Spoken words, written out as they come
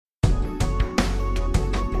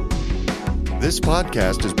This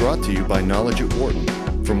podcast is brought to you by Knowledge at Wharton.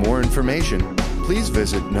 For more information, please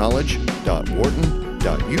visit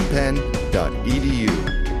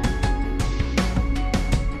knowledge.wharton.upenn.edu.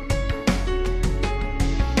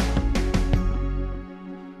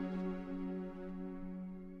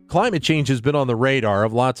 Climate change has been on the radar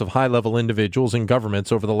of lots of high-level individuals and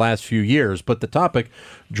governments over the last few years, but the topic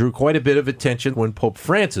drew quite a bit of attention when Pope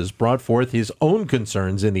Francis brought forth his own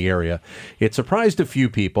concerns in the area. It surprised a few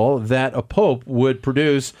people that a pope would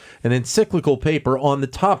produce an encyclical paper on the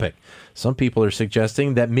topic. Some people are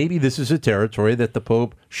suggesting that maybe this is a territory that the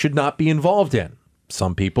pope should not be involved in.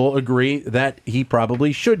 Some people agree that he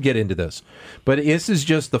probably should get into this. But this is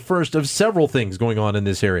just the first of several things going on in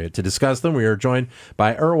this area. To discuss them, we are joined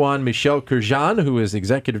by Erwan Michel Kurjan, who is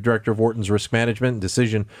Executive Director of Wharton's Risk Management and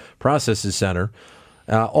Decision Processes Center.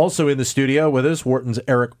 Also in the studio with us, Wharton's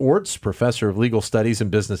Eric Orts, Professor of Legal Studies and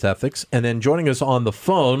Business Ethics. And then joining us on the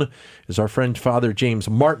phone is our friend Father James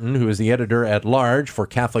Martin, who is the editor-at-large for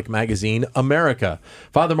Catholic Magazine America.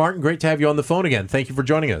 Father Martin, great to have you on the phone again. Thank you for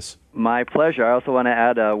joining us. My pleasure. I also want to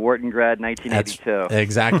add Wharton grad 1982. That's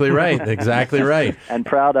exactly right. Exactly right. And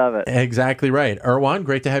proud of it. Exactly right. Erwan,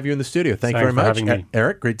 great to have you in the studio. Thank you very much.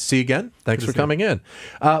 Eric, great to see you again. Thanks for coming in.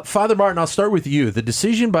 Father Martin, I'll start with you. The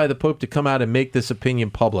decision by the Pope to come out and make this opinion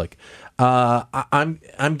public.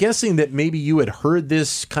 I'm guessing that maybe you had heard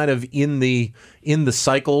this kind of in the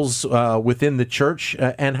cycles within the church.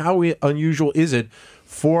 And how unusual is it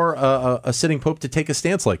for a sitting pope to take a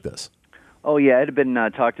stance like this? Oh, yeah, it had been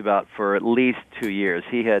talked about for at least 2 years.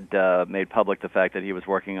 He had made public the fact that he was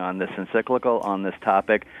working on this encyclical on this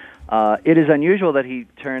topic. It is unusual that he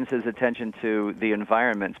turns his attention to the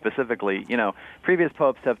environment specifically. You know, previous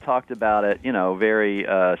popes have talked about it, very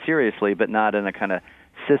seriously, but not in a kind of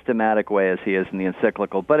systematic way as he is in the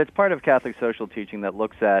encyclical. But it's part of Catholic social teaching that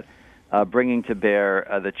looks at bringing to bear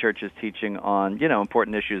the Church's teaching on,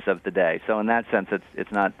 important issues of the day. So in that sense,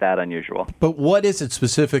 it's not that unusual. But what is it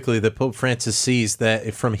specifically that Pope Francis sees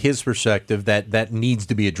that, from his perspective, that needs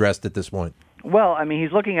to be addressed at this point? Well, I mean,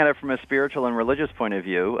 he's looking at it from a spiritual and religious point of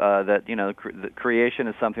view, that, the creation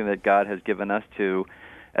is something that God has given us to,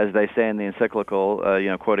 as they say in the encyclical,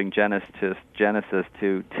 quoting Genesis,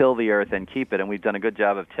 to till the earth and keep it. And we've done a good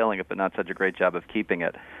job of tilling it, but not such a great job of keeping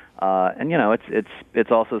it.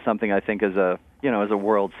 It's also something I think as a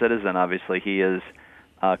world citizen, obviously he is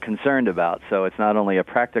concerned about. So it's not only a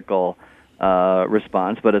practical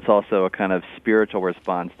response, but it's also a kind of spiritual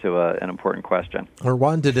response to an important question.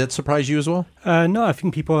 Erwan, did it surprise you as well? No, I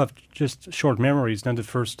think people have just short memories. Not the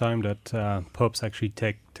first time that popes actually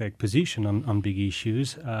take position on big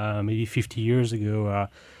issues. Maybe 50 years ago,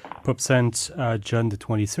 Pope St. John the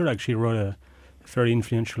 23rd actually wrote a very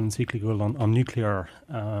influential encyclical on nuclear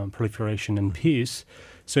proliferation and peace.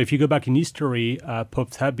 So if you go back in history,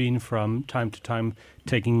 popes have been from time to time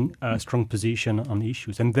taking a strong position on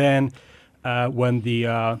issues. And then when he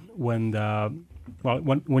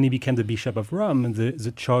became the Bishop of Rome,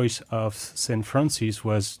 the choice of St. Francis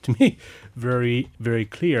was, to me, very, very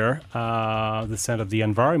clear, the sense of the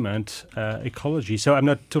environment, ecology. So I'm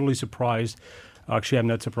not totally surprised. Actually, I'm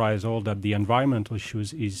not surprised at all that the environmental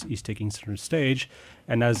issues is taking center stage.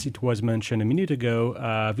 And as it was mentioned a minute ago,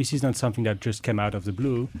 this is not something that just came out of the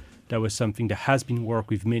blue. That was something that has been worked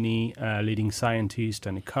with many leading scientists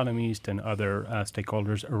and economists and other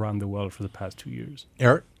stakeholders around the world for the past 2 years.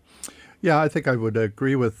 Eric? Yeah, I think I would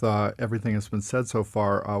agree with everything that's been said so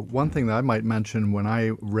far. One thing that I might mention when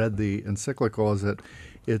I read the encyclical is that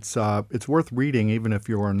it's worth reading even if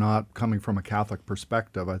you are not coming from a Catholic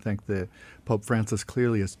perspective. I think that Pope Francis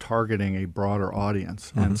clearly is targeting a broader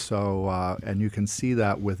audience. Mm-hmm. And so and you can see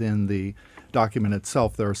that within the document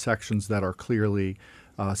itself. There are sections that are clearly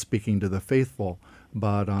speaking to the faithful.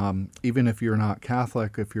 But even if you're not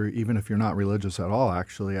Catholic, even if you're not religious at all,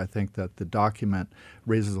 actually, I think that the document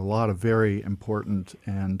raises a lot of very important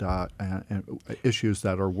and issues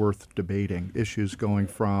that are worth debating. Issues going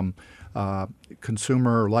from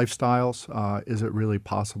consumer lifestyles. Is it really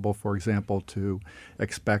possible, for example, to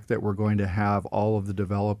expect that we're going to have all of the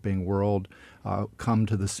developing world come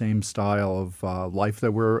to the same style of life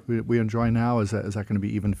that we enjoy now? Is that going to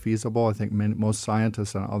be even feasible? I think most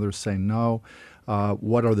scientists and others say no.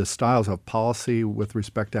 What are the styles of policy with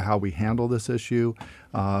respect to how we handle this issue?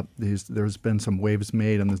 There's been some waves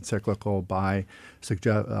made in the encyclical by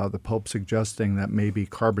the Pope suggesting that maybe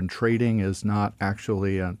carbon trading is not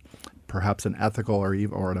actually perhaps an ethical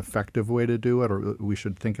or an effective way to do it, or we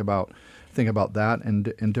should think about that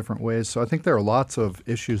in different ways. So I think there are lots of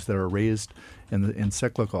issues that are raised in the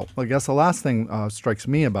encyclical. I guess the last thing strikes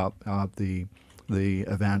me about the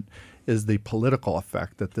event is the political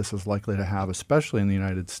effect that this is likely to have, especially in the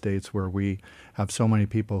United States, where we have so many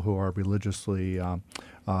people who are religiously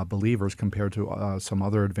believers compared to some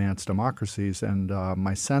other advanced democracies. And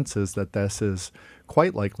my sense is that this is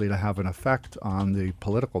quite likely to have an effect on the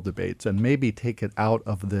political debates and maybe take it out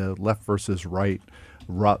of the left versus right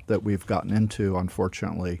rut that we've gotten into,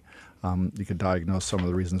 unfortunately. You could diagnose some of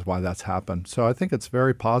the reasons why that's happened. So I think it's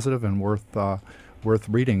very positive and worth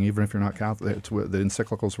reading, even if you're not Catholic. The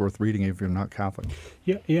encyclical is worth reading, even if you're not Catholic.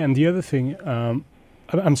 Yeah. And the other thing,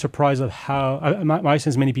 I'm surprised at how my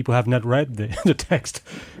sense many people have not read the text,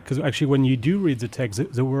 because actually when you do read the text,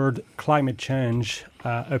 the word climate change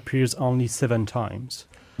appears only 7 times.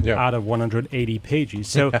 Out of 180 pages.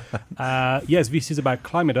 So, yes, this is about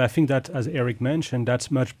climate. I think that, as Eric mentioned, that's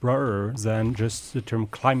much broader than just the term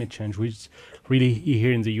climate change, which really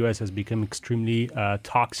here in the U.S. has become extremely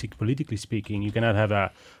toxic, politically speaking. You cannot have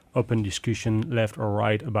a open discussion, left or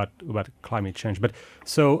right, about climate change. But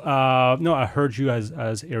so, no, I heard you,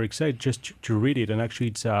 as Eric said, just to read it. And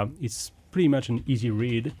actually, it's pretty much an easy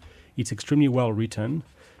read. It's extremely well written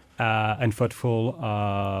and thoughtful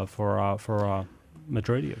for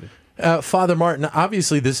majority of it. Father Martin,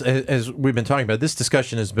 obviously this, as we've been talking about, this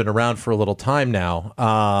discussion has been around for a little time now.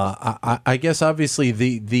 I guess obviously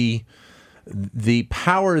the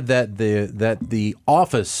power that the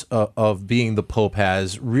office of being the Pope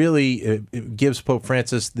has really gives Pope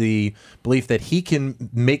Francis the belief that he can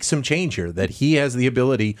make some change here, that he has the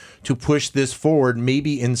ability to push this forward,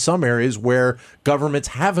 maybe in some areas where governments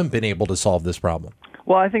haven't been able to solve this problem.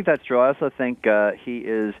 Well, I think that's true. I also think he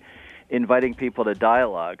is inviting people to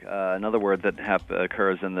dialogue. Another word that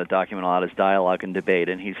occurs in the document a lot is dialogue and debate.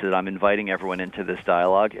 And he said, I'm inviting everyone into this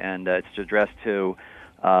dialogue, and it's addressed to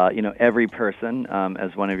every person.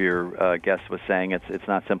 As one of your guests was saying, it's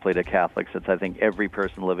not simply to Catholics. It's, I think, every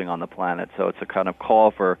person living on the planet. So it's a kind of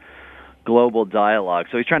call for global dialogue.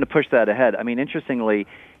 So he's trying to push that ahead. I mean, interestingly,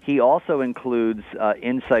 he also includes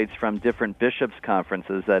insights from different bishops'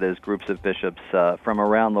 conferences, that is, groups of bishops from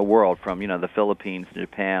around the world, from the Philippines,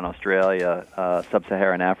 Japan, Australia,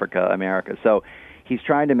 Sub-Saharan Africa, America. So he's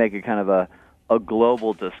trying to make it kind of a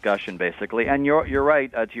global discussion, basically. And you're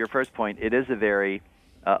right, to your first point, it is a very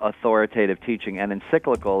authoritative teaching, and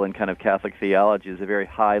encyclical in kind of Catholic theology is a very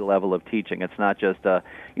high level of teaching. It's not just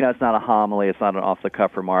it's not a homily, it's not an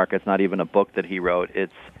off-the-cuff remark, it's not even a book that he wrote.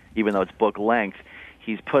 It's, even though it's book length,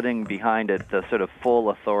 he's putting behind it the sort of full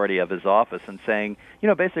authority of his office and saying,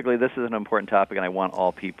 basically this is an important topic and I want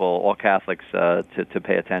all Catholics to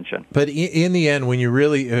pay attention. But in the end, when you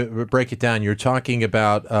really break it down, you're talking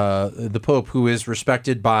about the Pope, who is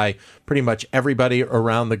respected by pretty much everybody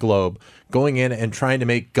around the globe, going in and trying to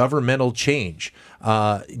make governmental change.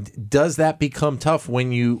 Does that become tough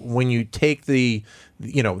when you take the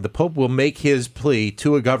Pope will make his plea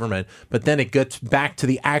to a government, but then it gets back to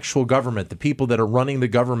the actual government, the people that are running the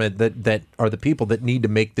government that are the people that need to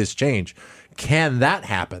make this change? Can that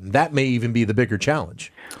happen? That may even be the bigger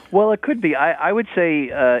challenge. Well, it could be. I would say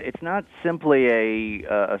it's not simply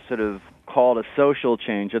a sort of call to social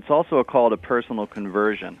change. It's also a call to personal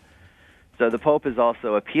conversion. So the Pope is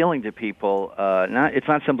also appealing to people. It's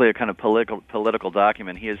not simply a kind of political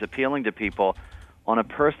document. He is appealing to people on a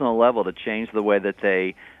personal level to change the way that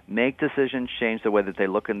they make decisions, change the way that they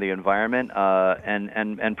look in the environment,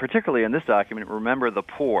 and particularly in this document, remember the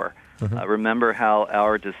poor. Remember how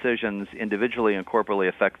our decisions individually and corporately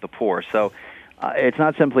affect the poor. So it's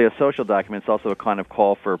not simply a social document, it's also a kind of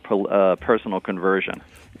call for personal conversion.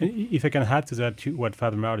 If I can add to that, to what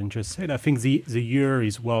Father Martin just said, I think the year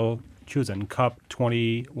is well chosen.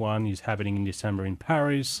 COP21 is happening in December in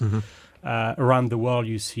Paris. Around the world,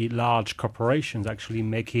 you see large corporations actually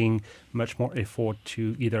making much more effort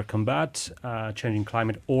to either combat changing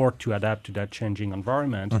climate or to adapt to that changing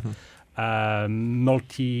environment.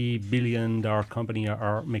 Multi-billion-dollar companies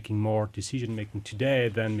are making more decision-making today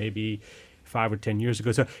than maybe 5 or 10 years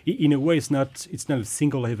ago. So in a way, it's not a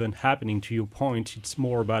single event happening. To your point, it's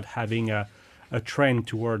more about having a trend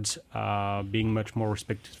towards being much more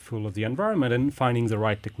respectful of the environment and finding the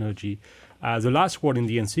right technology. The last word in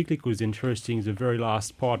the encyclical is interesting, the very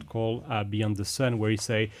last part called Beyond the Sun, where he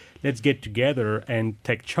say, let's get together and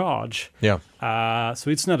take charge. Yeah. So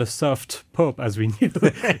it's not a soft Pope, as we knew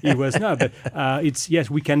he was not, but it's, yes,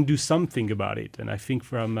 we can do something about it. And I think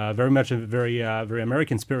from very much a very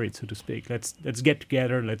American spirit, so to speak, let's get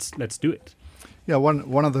together, let's do it. Yeah,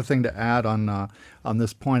 one other thing to add on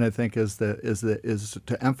this point, I think, is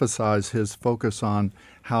to emphasize his focus on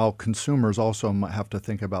how consumers also have to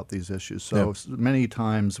think about these issues. So many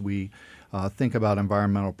times we think about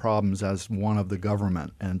environmental problems as one of the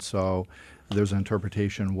government, and so there's an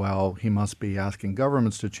interpretation, well, he must be asking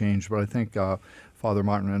governments to change. But I think Father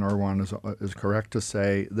Martin and Erwan is correct to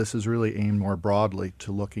say this is really aimed more broadly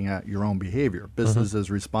to looking at your own behavior.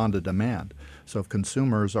 Businesses respond to demand. So if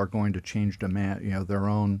consumers are going to change demand, their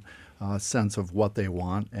own sense of what they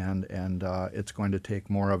want, and it's going to take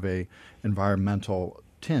more of a environmental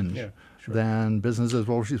tinge, then businesses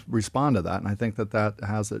will respond to that. And I think that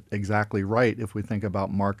has it exactly right if we think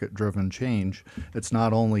about market-driven change. It's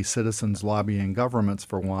not only citizens lobbying governments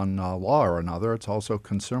for one law or another, it's also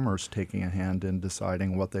consumers taking a hand in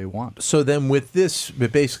deciding what they want. So then with this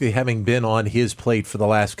basically having been on his plate for the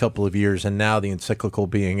last couple of years and now the encyclical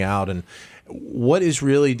being out, and what is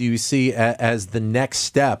really, do you see as the next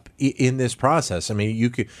step in this process? I mean,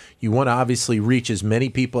 you want to obviously reach as many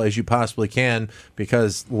people as you possibly can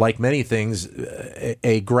because, like many things,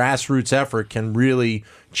 a grassroots effort can really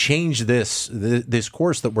change this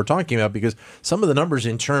course that we're talking about, because some of the numbers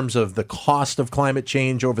in terms of the cost of climate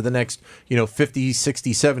change over the next 50,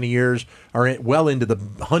 60, 70 years are well into the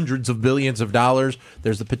hundreds of billions of dollars.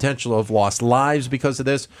 There's the potential of lost lives because of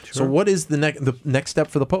this. Sure. So what is the next step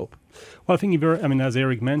for the Pope? Well, I think as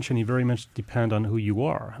Eric mentioned, it very much depends on who you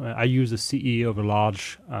are. I use the CEO of a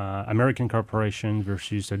large American corporation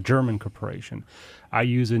versus a German corporation. I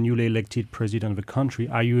use a newly elected president of a country.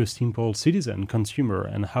 Are you a simple citizen, consumer?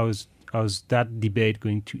 And how's that debate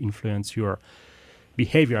going to influence your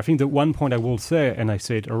behavior? I think the one point I will say, and I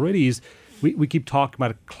say it already, is we keep talking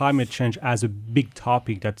about climate change as a big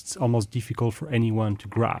topic that's almost difficult for anyone to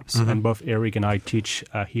grasp. Mm-hmm. And both Eric and I teach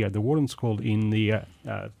here at the Wharton School in the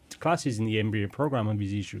classes in the MBA program on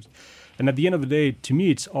these issues. And at the end of the day, to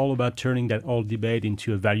me, it's all about turning that whole debate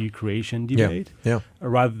into a value creation debate,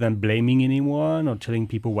 rather than blaming anyone or telling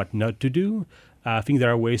people what not to do. I think there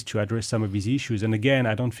are ways to address some of these issues. And again,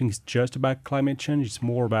 I don't think it's just about climate change. It's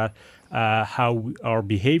more about how our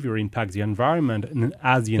behavior impacts the environment. And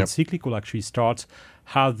as the encyclical actually starts,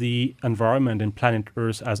 how the environment and planet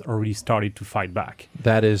Earth has already started to fight back.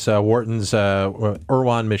 That is Wharton's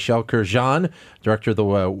Erwan Michel-Kurjan, director of the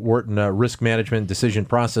Wharton Risk Management Decision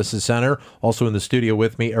Processes Center. Also in the studio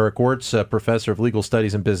with me, Eric Wirtz, professor of legal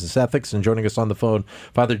studies and business ethics, and joining us on the phone,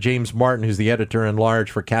 Father James Martin, who's the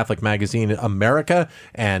editor-in-large for Catholic Magazine America,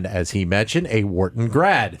 and as he mentioned, a Wharton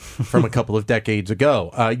grad from a couple of decades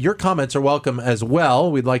ago. Your comments are welcome as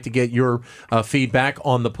well. We'd like to get your feedback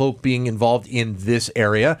on the Pope being involved in this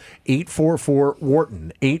area.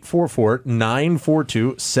 844-WHARTON,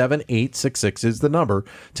 844-942-7866 is the number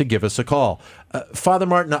to give us a call. Father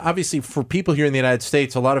Martin, obviously for people here in the United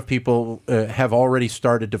States, a lot of people have already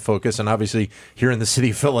started to focus, and obviously here in the city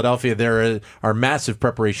of Philadelphia, there are massive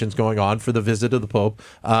preparations going on for the visit of the Pope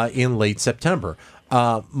in late September.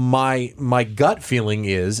 My gut feeling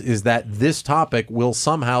is that this topic will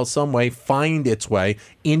somehow, some way find its way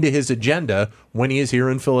into his agenda when he is here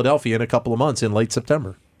in Philadelphia in a couple of months in late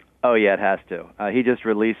September. Oh yeah, it has to. He just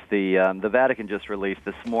released the Vatican just released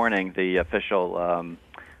this morning the official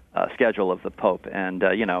schedule of the Pope, and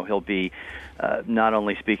he'll be not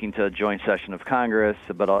only speaking to a joint session of Congress,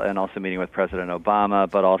 and also meeting with President Obama,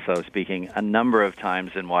 but also speaking a number of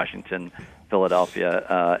times in Washington,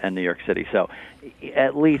 Philadelphia, and New York City. So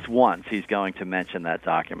at least once he's going to mention that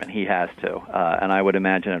document. He has to, and I would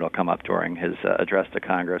imagine it'll come up during his address to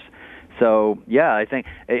Congress. So, yeah, I think,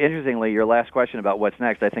 interestingly, your last question about what's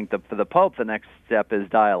next, I think for the Pope, the next step is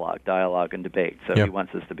dialogue and debate. So he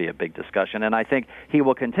wants this to be a big discussion. And I think he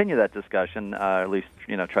will continue that discussion, at least,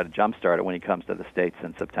 try to jumpstart it when he comes to the States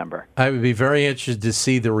in September. I would be very interested to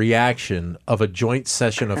see the reaction of a joint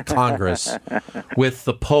session of Congress with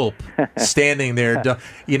the Pope standing there.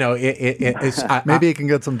 Maybe he can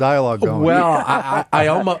get some dialogue going. Well, I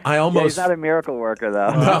almost... Yeah, he's not a miracle worker,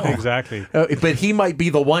 though. No, exactly. But he might be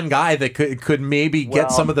the one guy that could maybe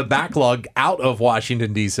get some of the backlog out of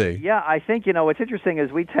Washington, D.C. Yeah, I think, what's interesting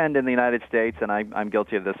is we tend in the United States, and I'm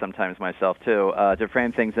guilty of this sometimes myself too, to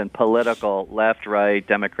frame things in political, left, right,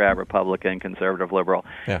 Democrat, Republican, conservative, liberal.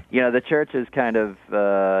 Yeah. The church is kind of,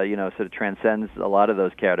 sort of transcends a lot of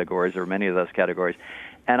those categories, or many of those categories.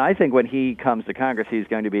 And I think when he comes to Congress, he's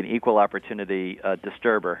going to be an equal opportunity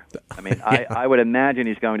disturber. I mean, I would imagine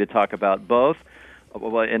he's going to talk about both.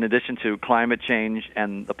 Well, in addition to climate change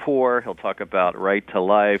and the poor, he'll talk about right to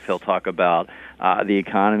life. He'll talk about the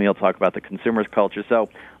economy. He'll talk about the consumer's culture. So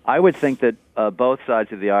I would think that both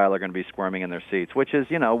sides of the aisle are going to be squirming in their seats, which is,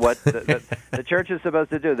 what the church is supposed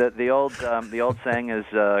to do. The old saying is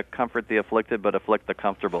comfort the afflicted, but afflict the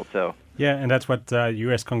comfortable too. Yeah, and that's what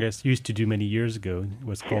U.S. Congress used to do many years ago. It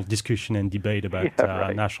was called discussion and debate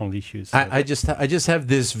about national issues. So I just have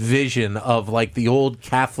this vision of like the old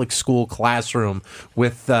Catholic school classroom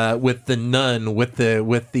with the nun with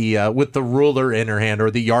the ruler in her hand,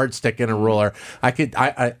 or the yardstick in a ruler.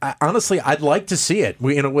 I honestly, I'd like to see it.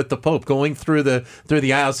 With the Pope going through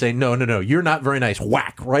the aisle saying, no, you're not very nice.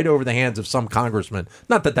 Whack right over the hands of some congressman.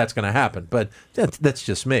 Not that that's going to happen, but that's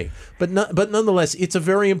just me. But nonetheless, it's a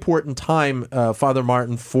very important time, Father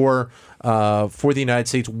Martin, for the United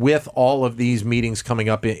States, with all of these meetings coming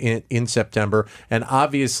up in September. And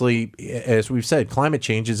obviously, as we've said, climate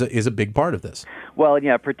change is a big part of this. Well,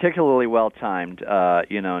 yeah, particularly well-timed,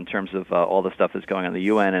 in terms of all the stuff that's going on in the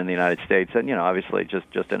UN and the United States. And, obviously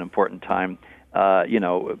just an important time,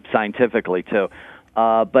 scientifically, too.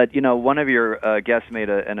 But, one of your guests made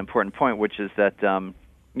an important point, which is that,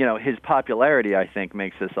 his popularity, I think,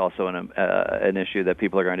 makes this also an issue that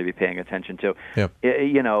people are going to be paying attention to.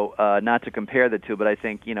 Yep. Not to compare the two, but I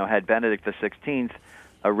think, had Benedict XVI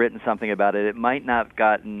written something about it, it might not have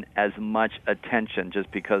gotten as much attention just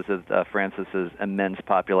because of Francis's immense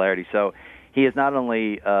popularity. So he is not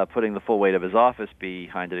only putting the full weight of his office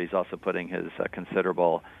behind it, he's also putting his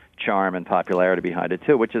considerable charm and popularity behind it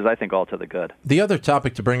too, which is, I think, all to the good. The other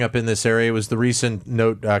topic to bring up in this area was the recent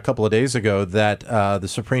note a couple of days ago that the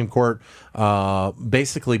Supreme Court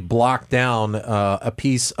basically blocked down a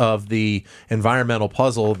piece of the environmental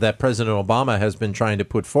puzzle that President Obama has been trying to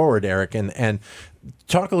put forward, Eric, and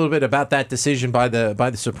talk a little bit about that decision by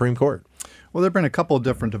the Supreme Court. Well, there have been a couple of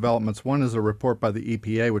different developments. One is a report by the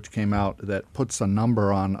EPA, which came out that puts a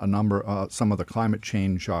number on some of the climate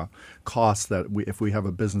change costs that if we have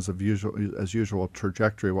a business as usual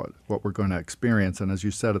trajectory, what we're going to experience. And as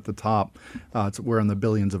you said at the top, we're in the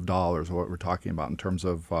billions of dollars, what we're talking about in terms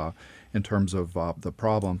of the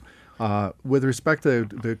problem. With respect to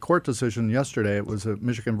the court decision yesterday, it was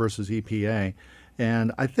Michigan versus EPA.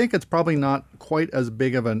 And I think it's probably not quite as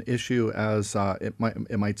big of an issue as it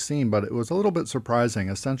might seem, but it was a little bit surprising.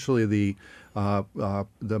 Essentially, the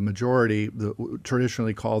majority,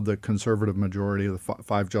 traditionally called the conservative majority, the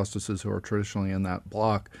five justices who are traditionally in that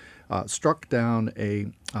block, struck down a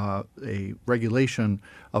regulation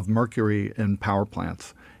of mercury in power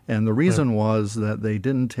plants. And the reason was that they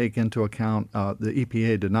didn't take into account, the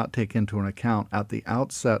EPA did not take into account at the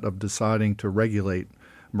outset of deciding to regulate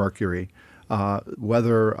mercury, what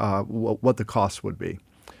the cost would be.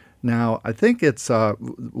 Now, I think it's the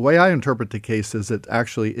way I interpret the case is it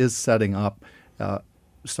actually is setting up a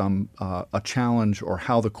challenge, or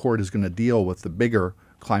how the court is going to deal with the bigger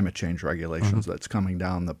climate change regulations that's coming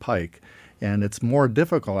down the pike. And it's more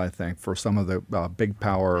difficult, I think, for some of the big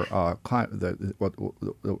power,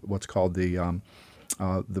 what's called the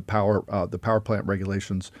power plant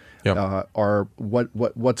regulations. Yep. Are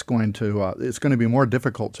what's going to it's going to be more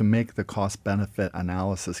difficult to make the cost benefit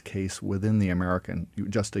analysis case within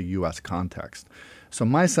just a U.S. context. So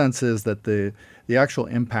my sense is that the actual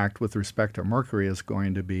impact with respect to mercury is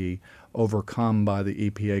going to be overcome by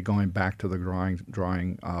the EPA going back to the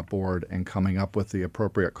drawing board and coming up with the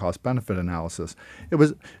appropriate cost-benefit analysis. It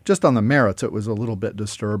was just on the merits. It was a little bit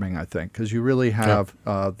disturbing, I think, because you really have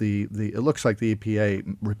it looks like the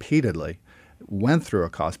EPA repeatedly went through a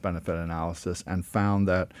cost-benefit analysis and found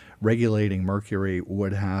that regulating mercury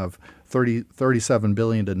would have $37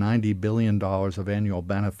 billion to $90 billion of annual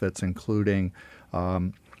benefits, including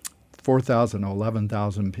 4,000,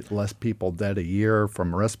 11,000 less people dead a year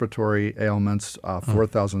from respiratory ailments,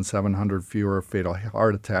 4,700 fewer fatal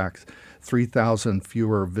heart attacks, 3,000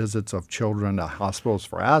 fewer visits of children to hospitals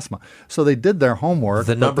for asthma. So they did their homework.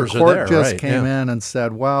 The numbers the court are there, just came in and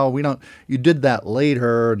said, well, you did that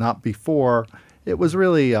later, not before. It was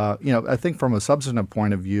really, I think from a substantive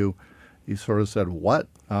point of view, you sort of said, what?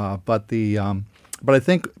 But I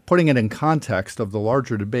think putting it in context of the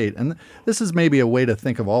larger debate, and this is maybe a way to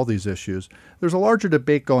think of all these issues, there's a larger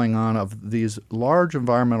debate going on of these large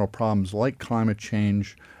environmental problems like climate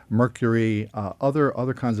change, mercury,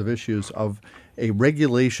 other kinds of issues, of a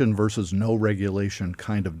regulation versus no regulation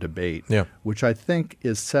kind of debate, which I think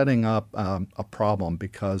is setting up a problem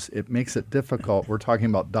because it makes it difficult. We're talking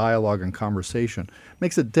about dialogue and conversation. It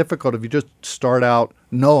makes it difficult if you just start out,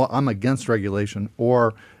 no, I'm against regulation,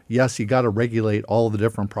 or yes, you got to regulate all the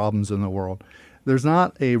different problems in the world. There's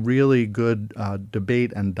not a really good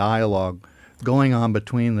debate and dialogue going on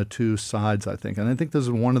between the two sides, I think. And I think this is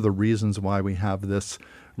one of the reasons why we have this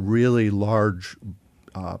really large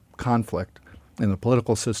conflict. in the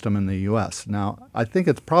political system in the U.S. Now, I think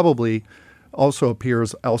it's probably also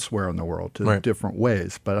appears elsewhere in the world to different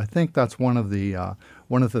ways, but I think that's one of the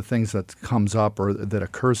things that comes up or that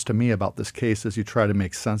occurs to me about this case as you try to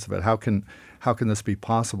make sense of it. How can this be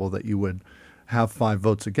possible that you would have 5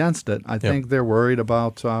 votes against it? I think they're worried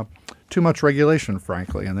about too much regulation,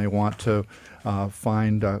 frankly, and they want to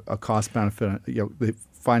find a cost benefit.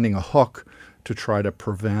 Finding a hook to try to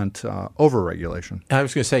prevent overregulation. I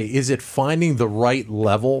was going to say, is it finding the right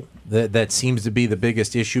level that seems to be the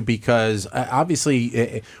biggest issue? Because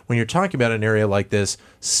obviously, when you're talking about an area like this,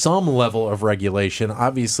 some level of regulation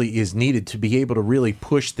obviously is needed to be able to really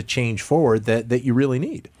push the change forward that you really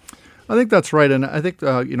need. I think that's right, and I think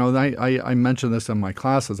I mentioned this in my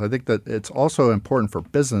classes. I think that it's also important for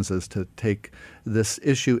businesses to take this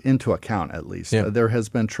issue into account. At least there has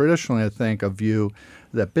been traditionally, I think, a view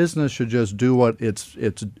that business should just do what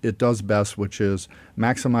it does best, which is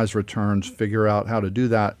maximize returns, figure out how to do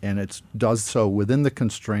that, and it does so within the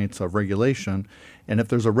constraints of regulation. And if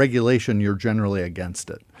there's a regulation, you're generally against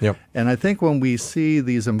it. Yep. And I think when we see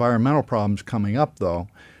these environmental problems coming up, though,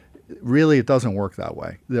 really it doesn't work that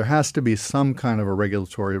way. There has to be some kind of a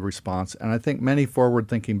regulatory response. And I think many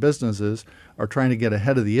forward-thinking businesses are trying to get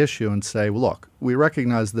ahead of the issue and say, well, look, we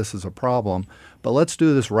recognize this is a problem, but let's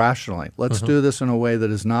do this rationally. Let's do this in a way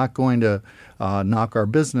that is not going to knock our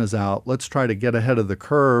business out. Let's try to get ahead of the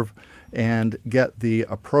curve and get the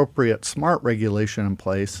appropriate smart regulation in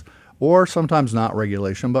place, or sometimes not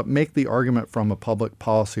regulation, but make the argument from a public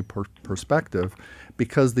policy perspective.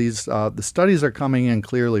 Because these the studies are coming in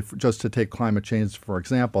clearly, just to take climate change, for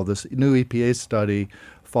example. This new EPA study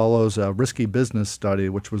follows a risky business study,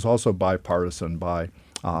 which was also bipartisan by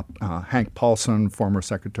Hank Paulson, former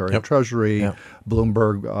Secretary of Treasury,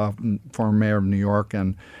 Bloomberg, former mayor of New York,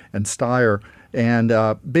 and Steyer. And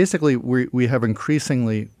basically, we have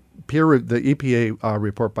increasingly the EPA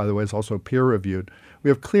report, by the way, is also peer-reviewed. We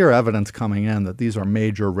have clear evidence coming in that these are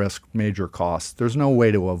major risks, major costs. There's no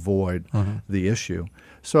way to avoid the issue.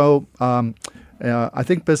 So I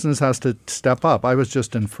think business has to step up. I was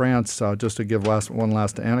just in France, just to give one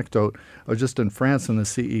last anecdote. I was just in France, and the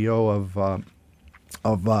CEO of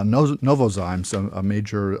Novozymes, a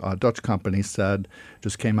major Dutch company,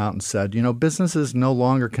 just came out and said, businesses no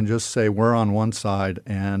longer can just say we're on one side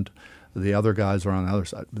and the other guys are on the other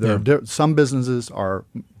side. Some businesses are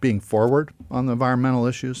being forward on the environmental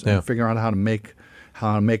issues and figuring out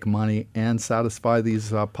how to make money and satisfy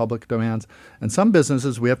these public demands. And some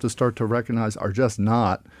businesses we have to start to recognize are just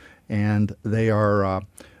not, and there's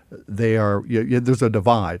a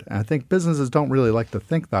divide. And I think businesses don't really like to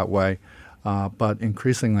think that way. But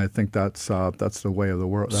increasingly, I think that's the way of the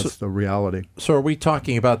world. That's the reality. So are we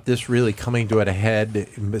talking about this really coming to a head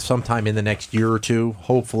sometime in the next year or two,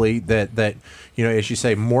 hopefully, that as you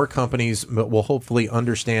say, more companies will hopefully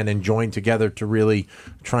understand and join together to really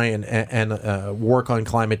try and work on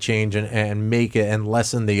climate change and make it and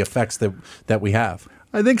lessen the effects that we have?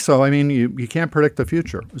 I think so. I mean, you can't predict the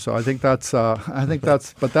future. So I think that's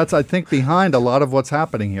behind a lot of what's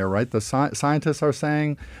happening here, right? The scientists are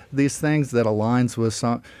saying these things that aligns with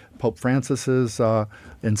Pope Francis's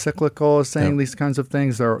encyclical is saying these kinds of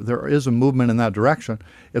things. There is a movement in that direction.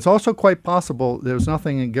 It's also quite possible, there's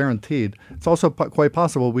nothing guaranteed, it's also quite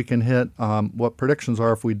possible we can hit what predictions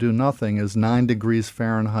are if we do nothing is 9 degrees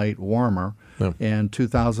Fahrenheit warmer in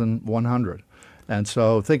 2100. And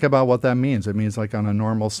so think about what that means. It means like on a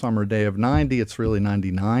normal summer day of 90, it's really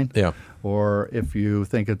 99. Yeah. Or if you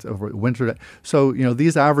think it's a winter day. So,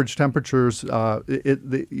 these average temperatures,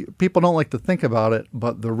 people don't like to think about it,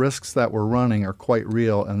 but the risks that we're running are quite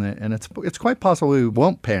real. And it's quite possible we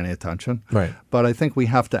won't pay any attention. Right. But I think we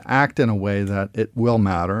have to act in a way that it will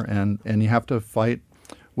matter. And you have to fight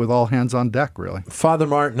with all hands on deck, really. Father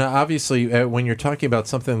Martin, obviously, when you're talking about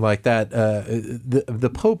something like that, the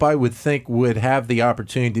Pope, I would think, would have the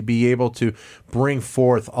opportunity to be able to bring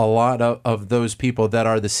forth a lot of those people that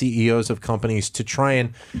are the CEOs of companies to try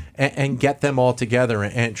and get them all together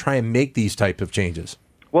and try and make these type of changes.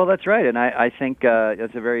 Well, that's right, and I think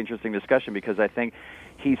it's a very interesting discussion because I think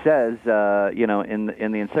he says,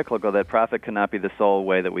 in the encyclical that profit cannot be the sole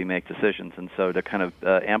way that we make decisions. And so to kind of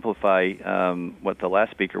amplify what the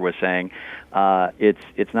last speaker was saying,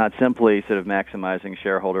 it's not simply sort of maximizing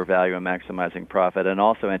shareholder value and maximizing profit and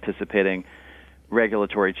also anticipating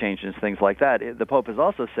regulatory changes, things like that. The Pope is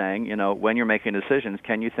also saying, when you're making decisions,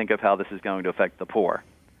 can you think of how this is going to affect the poor?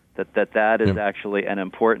 That is actually an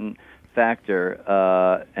important factor,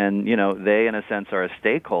 and they in a sense are a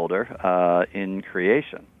stakeholder in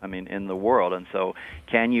creation, in the world, and so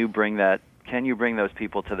can you bring that can you bring those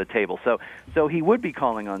people to the table? So he would be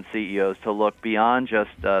calling on CEOs to look beyond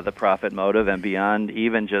just the profit motive and beyond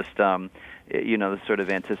even just the sort of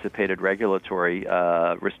anticipated regulatory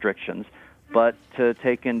restrictions, but to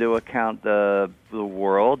take into account the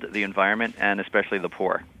world, the environment, and especially the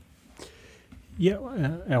poor. Yeah,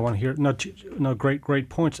 I want to hear. No, great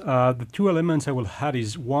points. The two elements I will add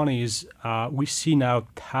is one is we see now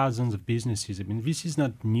thousands of businesses. I mean, this is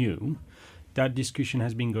not new. That discussion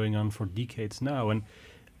has been going on for decades now. And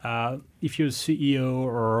if you're a CEO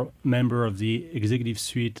or member of the executive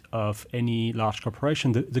suite of any large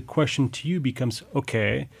corporation, the question to you becomes,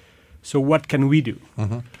 okay, so what can we do?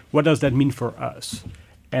 Mm-hmm. What does that mean for us?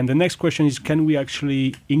 And the next question is, can we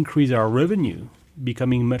actually increase our revenue,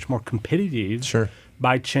 becoming much more competitive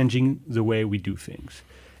by changing the way we do things?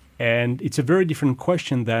 And it's a very different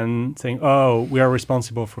question than saying, oh, we are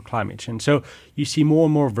responsible for climate change. So you see more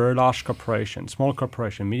and more very large corporations, small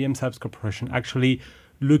corporations, medium-sized corporations actually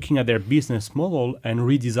looking at their business model and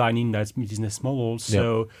redesigning that business model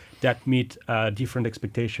so that meet different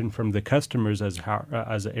expectations from the customers, as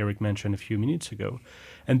Eric mentioned a few minutes ago.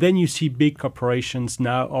 And then you see big corporations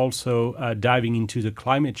now also diving into the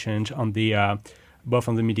climate change on the both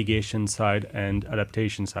on the mitigation side and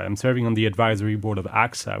adaptation side. I'm serving on the advisory board of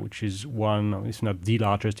AXA, which is one, if not the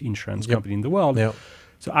largest insurance company in the world. Yep.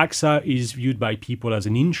 So AXA is viewed by people as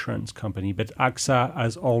an insurance company, but AXA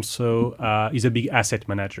as also is a big asset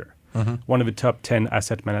manager. Mm-hmm. One of the top 10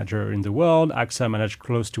 asset managers in the world. AXA managed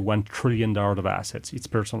close to $1 trillion of assets, its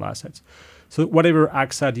personal assets. So whatever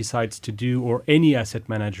AXA decides to do, or any asset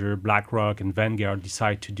manager, BlackRock and Vanguard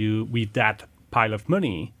decide to do with that pile of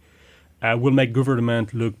money, will make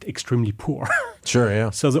government look extremely poor. Sure,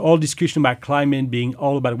 yeah. So the whole discussion about climate being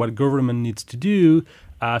all about what government needs to do,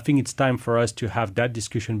 I think it's time for us to have that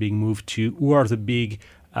discussion being moved to who are the big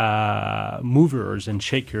movers and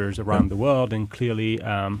shakers around the world, and clearly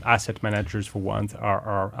asset managers, for one,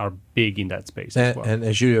 are big in that space as well. And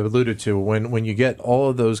as you alluded to, when you get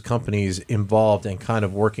all of those companies involved and kind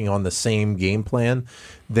of working on the same game plan,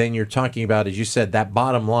 then you're talking about, as you said, that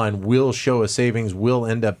bottom line will show a savings, will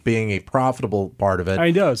end up being a profitable part of it.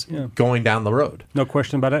 It does, yeah. Going down the road. No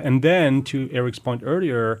question about it. And then, to Eric's point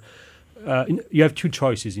earlier, you have two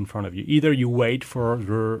choices in front of you. Either you wait for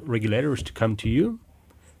the regulators to come to you,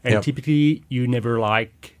 and typically you never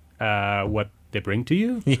like what they bring to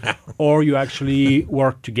you, or you actually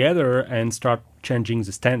work together and start changing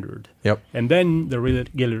the standard. Yep. And then the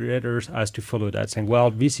regulators has to follow that, saying, well,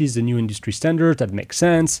 this is the new industry standard, that makes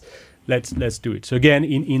sense, let's do it. So again,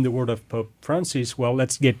 in the word of Pope Francis, well,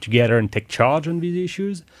 let's get together and take charge on these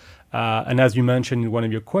issues. And as you mentioned in one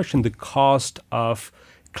of your questions, the cost of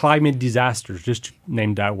climate disasters, just to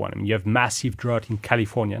name that one. I mean, you have massive drought in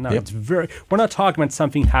California. Now, we're not talking about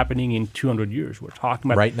something happening in 200 years. We're talking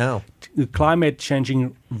about right now. The climate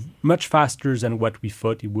changing much faster than what we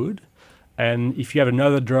thought it would. And if you have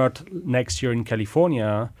another drought next year in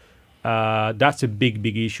California, that's a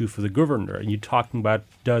big issue for the governor. And you're talking about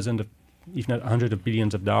dozens of, if not hundreds of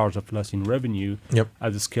billions of dollars of loss in revenue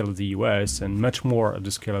at the scale of the U.S. and much more at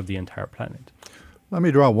the scale of the entire planet. Let me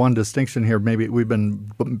draw one distinction here. Maybe we've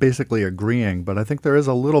been basically agreeing, but I think there is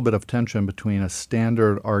a little bit of tension between a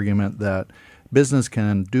standard argument that business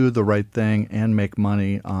can do the right thing and make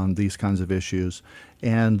money on these kinds of issues,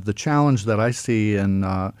 and the challenge that I see, and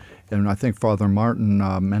I think Father Martin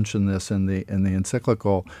mentioned this in the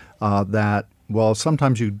encyclical, that well,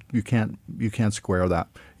 sometimes you can't square that.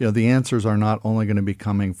 You know, the answers are not only going to be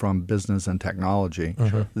coming from business and technology.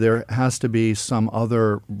 Mm-hmm. There has to be some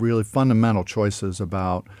other really fundamental choices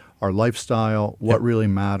about our lifestyle, what really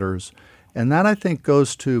matters, and that I think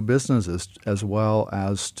goes to businesses as well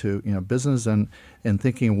as to business and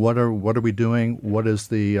thinking what are we doing? What is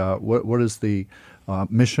the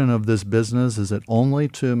mission of this business? Is it only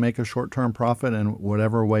to make a short-term profit in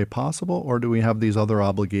whatever way possible, or do we have these other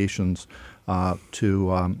obligations to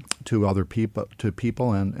other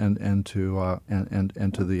people, and to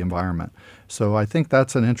the environment? So I think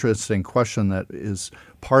that's an interesting question that is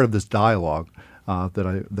part of this dialogue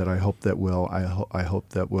that I hope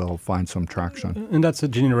that will find some traction. And that's a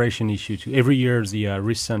generation issue too. Every year, the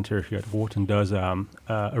Risk Center here at Wharton does a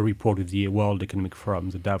report with the World Economic Forum,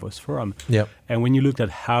 the Davos Forum. Yep. And when you look at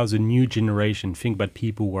how the new generation think about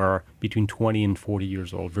people who are between 20 and 40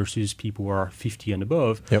 years old versus people who are 50 and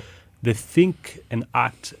above, they think and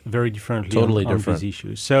act very differently on these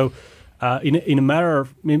issues. So in a matter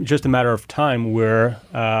of time where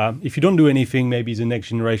if you don't do anything, maybe the next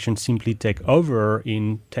generation simply take over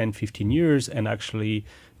in 10, 15 years and actually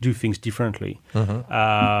do things differently.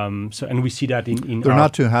 And we see that in They're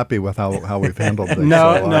not too happy with how we've handled this.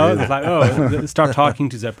 It's like, start talking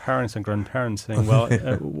to their parents and grandparents, saying, well,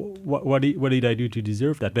 what did I do to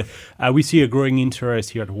deserve that? But we see a growing interest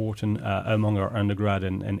here at Wharton among our undergrad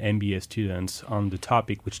and MBA students on the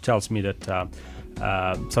topic, which tells me that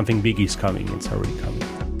something big is coming. It's already coming.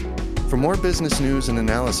 For more business news and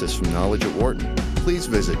analysis from Knowledge at Wharton, please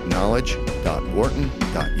visit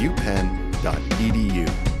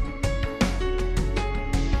knowledge.wharton.upenn.edu.